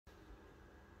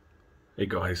Hey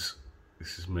guys,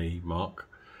 this is me, Mark.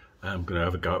 I'm going to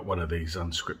have a go at one of these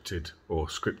unscripted or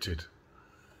scripted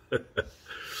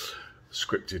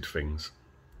things.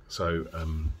 So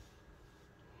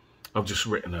I've just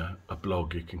written a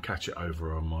blog. You can catch it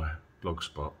over on my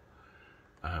blogspot,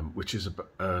 which is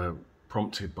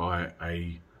prompted by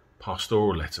a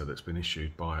pastoral letter that's been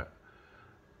issued by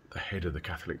the head of the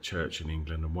Catholic Church in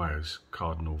England and Wales,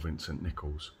 Cardinal Vincent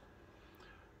Nichols.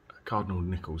 Cardinal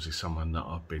Nichols is someone that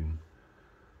I've been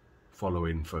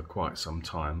following for quite some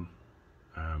time.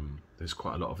 There's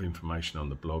quite a lot of information on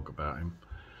the blog about him,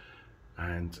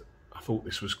 and I thought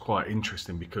this was quite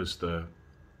interesting because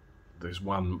there's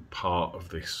one part of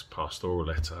this pastoral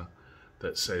letter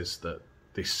that says that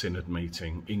this synod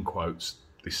meeting, in quotes,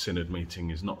 this synod meeting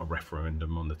is not a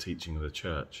referendum on the teaching of the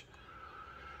church,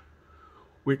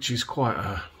 which is quite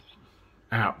a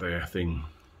out there thing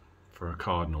for a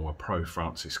cardinal, a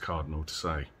pro-Francis cardinal, to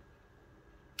say.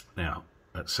 Now,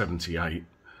 at 78,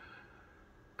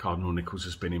 Cardinal Nichols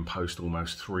has been in post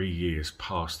almost 3 years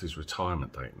past his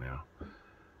retirement date now.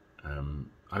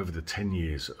 Over the 10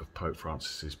 years of Pope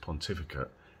Francis's pontificate,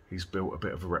 he's built a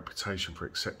bit of a reputation for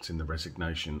accepting the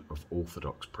resignation of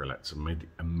Orthodox prelates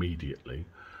immediately,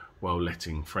 while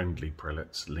letting friendly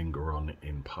prelates linger on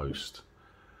in post.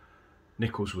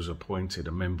 Nichols was appointed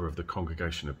a member of the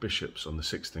Congregation of Bishops on the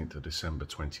 16th of December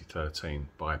 2013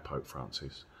 by Pope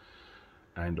Francis.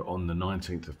 And on the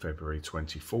 19th of February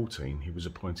 2014, he was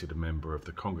appointed a member of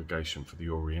the Congregation for the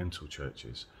Oriental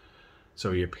Churches.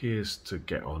 So he appears to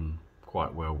get on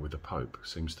quite well with the Pope,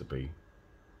 seems to be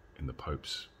in the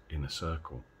Pope's inner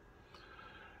circle.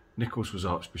 Nichols was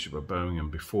Archbishop of Birmingham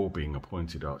before being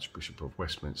appointed Archbishop of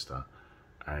Westminster,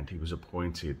 and he was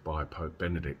appointed by Pope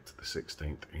Benedict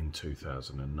XVI in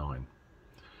 2009.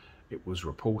 It was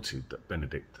reported that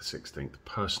Benedict XVI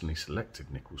personally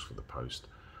selected Nichols for the post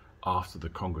after the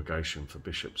Congregation for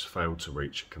Bishops failed to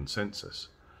reach a consensus.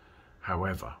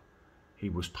 However, he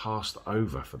was passed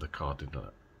over for the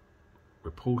cardinalate,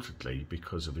 reportedly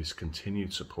because of his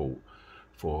continued support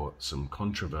for some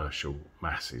controversial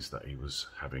masses that he was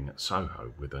having at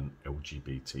Soho with an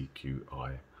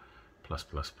LGBTQI++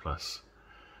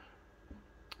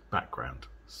 background.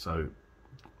 So,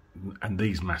 and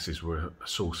these masses were a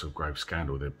source of grave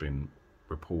scandal. They've been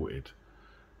reported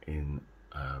in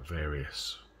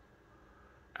various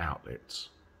outlets,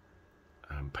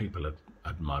 and people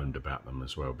had moaned about them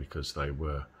as well because they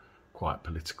were quite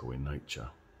political in nature.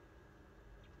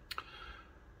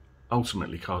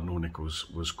 Ultimately, Cardinal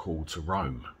Nichols was called to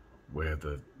Rome, where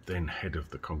the then head of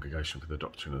the Congregation for the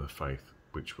Doctrine of the Faith,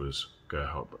 which was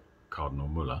Gerhard Cardinal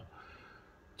Müller,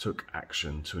 took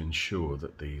action to ensure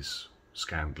that these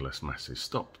scandalous masses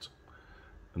stopped.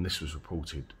 And this was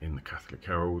reported in the Catholic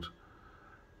Herald,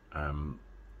 and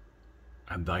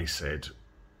they said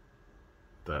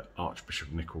that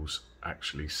Archbishop Nichols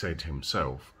actually said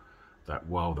himself that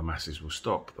while the masses will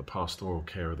stop, the pastoral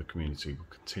care of the community will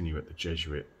continue at the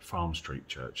Jesuit Farm Street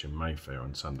Church in Mayfair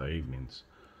on Sunday evenings.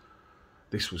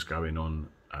 This was going on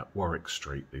at Warwick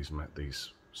Street, these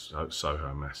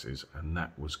Soho masses, and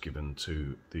that was given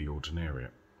to the Ordinariate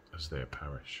as their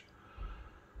parish.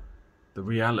 The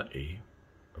reality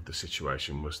of the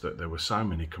situation was that there were so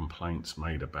many complaints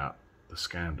made about the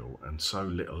scandal and so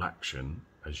little action,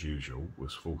 as usual,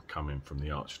 was forthcoming from the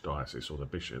Archdiocese or the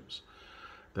bishops,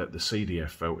 that the CDF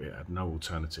felt it had no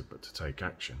alternative but to take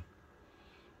action.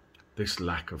 This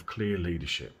lack of clear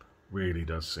leadership really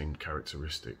does seem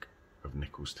characteristic of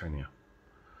Nichols' tenure.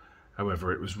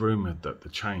 However, it was rumoured that the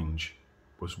change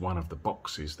was one of the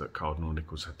boxes that Cardinal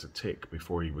Nichols had to tick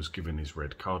before he was given his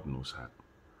red cardinal's hat.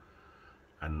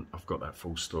 And I've got that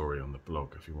full story on the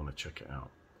blog if you want to check it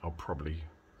out. I'll probably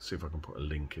see if I can put a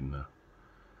link in the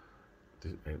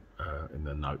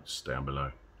notes down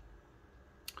below.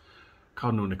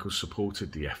 Cardinal Nichols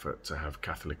supported the effort to have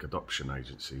Catholic adoption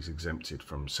agencies exempted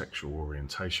from sexual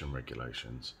orientation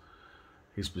regulations.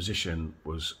 His position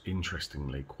was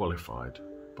interestingly qualified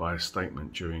by a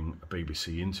statement during a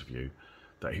BBC interview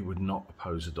that he would not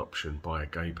oppose adoption by a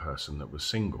gay person that was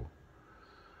single.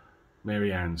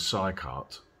 Mary Ann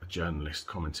Sykart, a journalist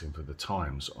commenting for The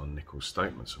Times on Nichols'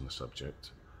 statements on the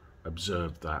subject,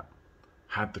 observed that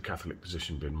had the Catholic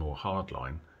position been more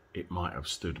hardline, it might have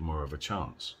stood more of a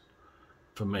chance.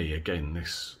 For me, again,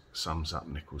 this sums up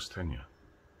Nichols' tenure.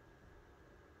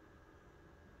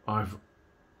 I've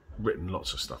written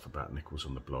lots of stuff about Nichols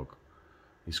on the blog.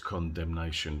 His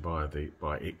condemnation by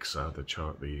ICSA,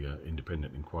 the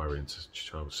Independent Inquiry into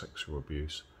Child Sexual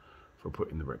Abuse, for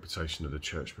putting the reputation of the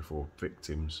Church before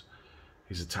victims,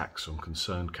 his attacks on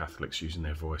concerned Catholics using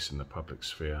their voice in the public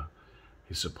sphere,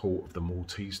 his support of the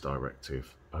Maltese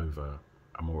Directive over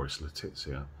Amoris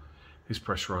Laetitia, his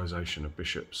pressurisation of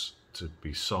bishops to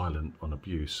be silent on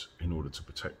abuse in order to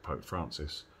protect Pope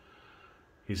Francis,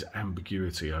 his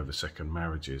ambiguity over second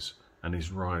marriages, and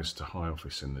his rise to high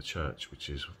office in the church, which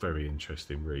is a very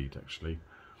interesting read, actually.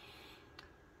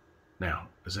 Now,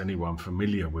 as anyone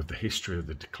familiar with the history of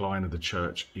the decline of the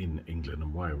church in England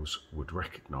and Wales would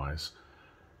recognise,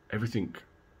 everything,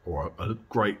 or a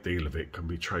great deal of it, can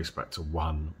be traced back to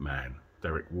one man,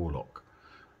 Derek Warlock,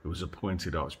 who was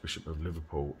appointed Archbishop of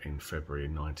Liverpool in February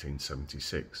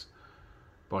 1976.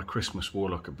 By Christmas,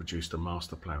 Warlock had produced a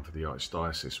master plan for the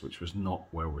archdiocese, which was not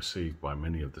well received by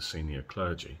many of the senior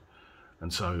clergy,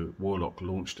 and so Warlock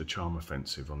launched a charm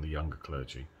offensive on the younger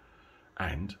clergy,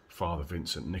 and Father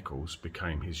Vincent Nichols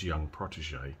became his young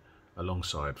protege,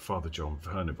 alongside Father John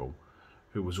Furnival,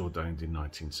 who was ordained in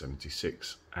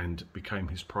 1976, and became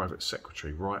his private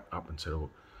secretary right up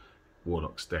until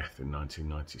Warlock's death in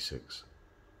 1996.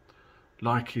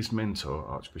 Like his mentor,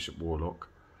 Archbishop Warlock,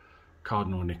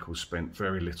 Cardinal Nichols spent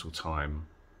very little time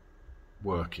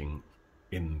working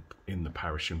in the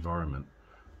parish environment.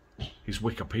 His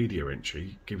Wikipedia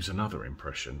entry gives another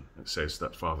impression. It says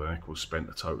that Father Nichols spent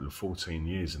a total of 14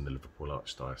 years in the Liverpool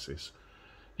Archdiocese.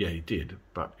 Yeah, he did,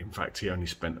 but in fact he only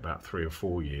spent about 3 or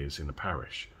 4 years in the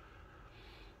parish.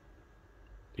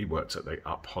 He worked at the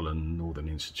Up Holland Northern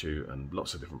Institute and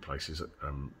lots of different places.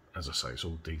 As I say, it's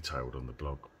all detailed on the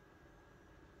blog.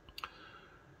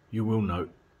 You will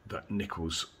note that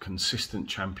Nichols' consistent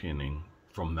championing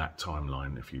from that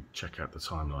timeline, if you check out the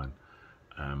timeline,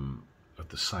 of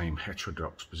the same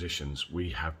heterodox positions we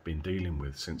have been dealing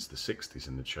with since the 60s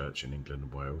in the church in England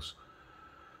and Wales,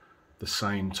 the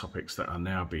same topics that are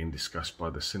now being discussed by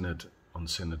the Synod on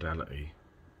synodality,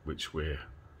 which we're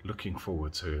looking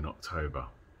forward to in October.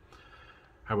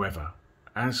 However,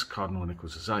 as Cardinal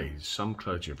Nichols has aged, some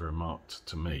clergy have remarked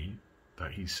to me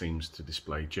that he seems to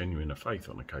display genuine faith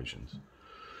on occasions.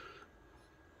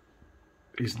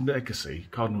 His legacy,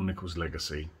 Cardinal Nichols'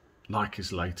 legacy, like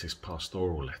his latest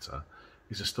pastoral letter,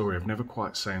 is a story of never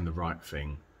quite saying the right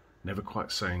thing, never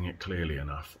quite saying it clearly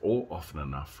enough or often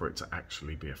enough for it to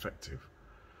actually be effective.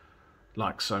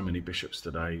 Like so many bishops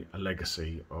today, a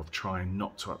legacy of trying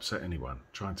not to upset anyone,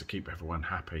 trying to keep everyone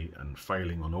happy and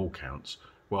failing on all counts,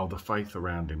 while the faith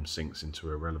around him sinks into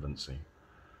irrelevancy.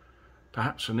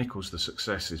 Perhaps for Nichols the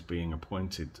success is being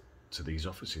appointed to these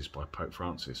offices by Pope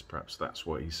Francis. Perhaps that's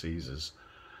what he sees as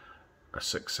a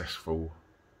successful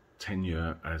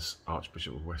tenure as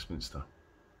Archbishop of Westminster.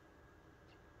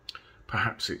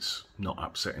 Perhaps it's not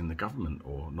upsetting the government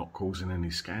or not causing any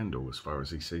scandal as far as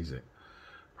he sees it.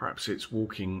 Perhaps it's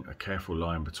walking a careful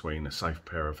line between a safe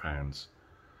pair of hands.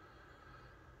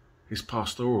 His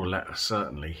pastoral letter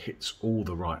certainly hits all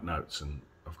the right notes, and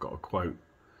I've got a quote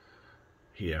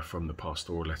here from the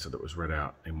pastoral letter that was read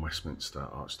out in Westminster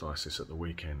Archdiocese at the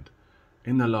weekend.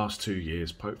 In the last 2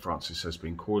 years, Pope Francis has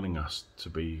been calling us to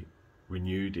be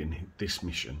renewed in this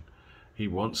mission. He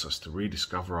wants us to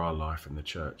rediscover our life in the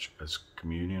church as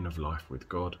communion of life with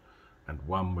God and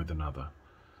one with another,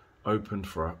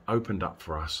 opened up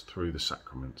for us through the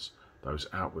sacraments, those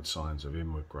outward signs of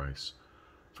inward grace.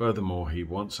 Furthermore, he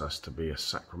wants us to be a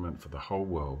sacrament for the whole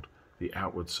world, the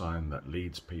outward sign that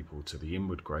leads people to the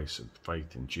inward grace of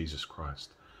faith in Jesus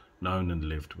Christ, known and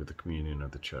lived with the communion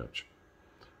of the church.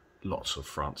 Lots of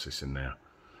Francis in there.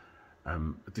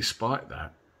 Despite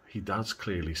that, he does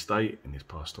clearly state in his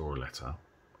pastoral letter,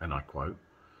 and I quote,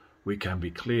 "We can be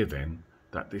clear then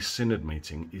that this synod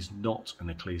meeting is not an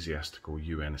ecclesiastical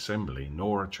UN assembly,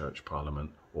 nor a church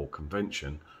parliament or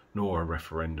convention, nor a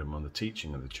referendum on the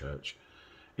teaching of the church.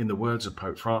 In the words of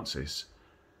Pope Francis,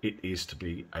 it is to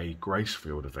be a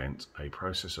grace-filled event, a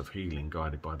process of healing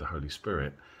guided by the Holy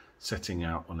Spirit, setting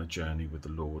out on a journey with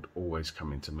the Lord, always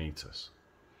coming to meet us."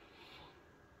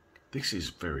 This is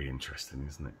very interesting,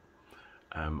 isn't it?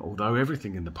 Although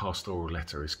everything in the pastoral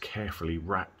letter is carefully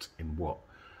wrapped in what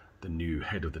the new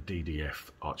head of the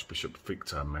DDF, Archbishop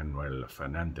Victor Manuel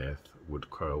Fernandez, would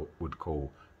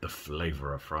call the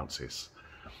flavour of Francis,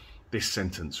 this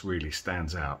sentence really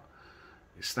stands out.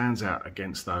 It stands out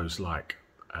against those like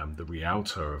the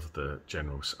Realtor of the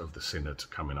Generals of the Synod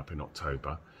coming up in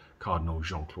October, Cardinal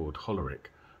Jean-Claude Hollerich,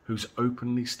 who's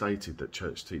openly stated that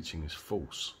church teaching is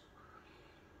false.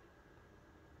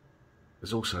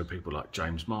 There's also people like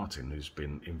James Martin, who's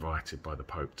been invited by the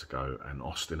Pope to go, and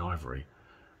Austin Ivory,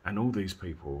 and all these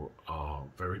people are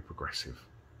very progressive.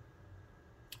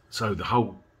 So the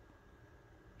whole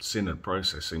synod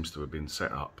process seems to have been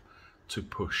set up to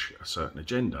push a certain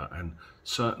agenda, and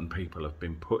certain people have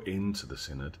been put into the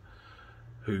synod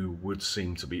who would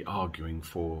seem to be arguing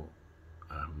for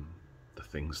the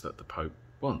things that the Pope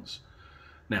wants.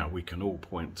 Now, we can all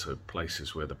point to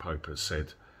places where the Pope has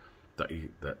said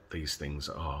that these things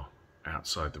are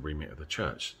outside the remit of the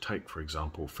Church. Take, for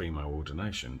example, female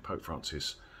ordination. Pope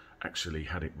Francis actually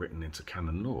had it written into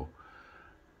canon law.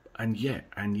 And yet,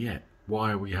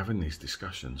 why are we having these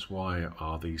discussions? Why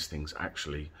are these things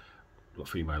actually,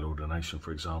 female ordination,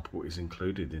 for example, is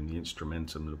included in the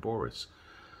Instrumentum Laboris?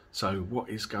 So what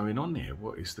is going on here?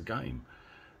 What is the game?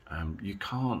 You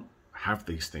can't have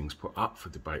these things put up for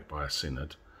debate by a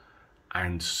synod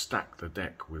and stack the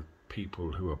deck with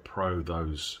people who are pro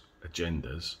those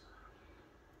agendas,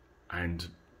 and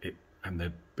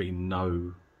there be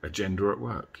no agenda at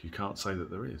work. You can't say that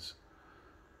there is.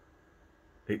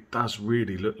 It does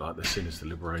really look like the synod's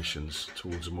deliberations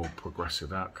towards a more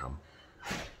progressive outcome.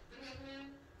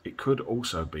 It could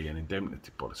also be an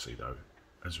indemnity policy, though,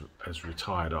 as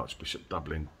retired Archbishop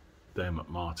Dublin Dermot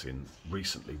Martin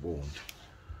recently warned.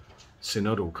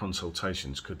 Synodal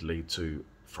consultations could lead to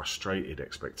frustrated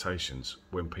expectations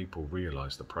when people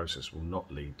realise the process will not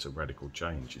lead to radical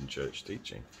change in church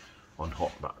teaching on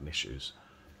hot button issues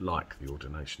like the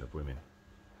ordination of women.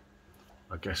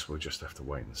 I guess we'll just have to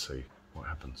wait and see what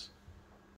happens.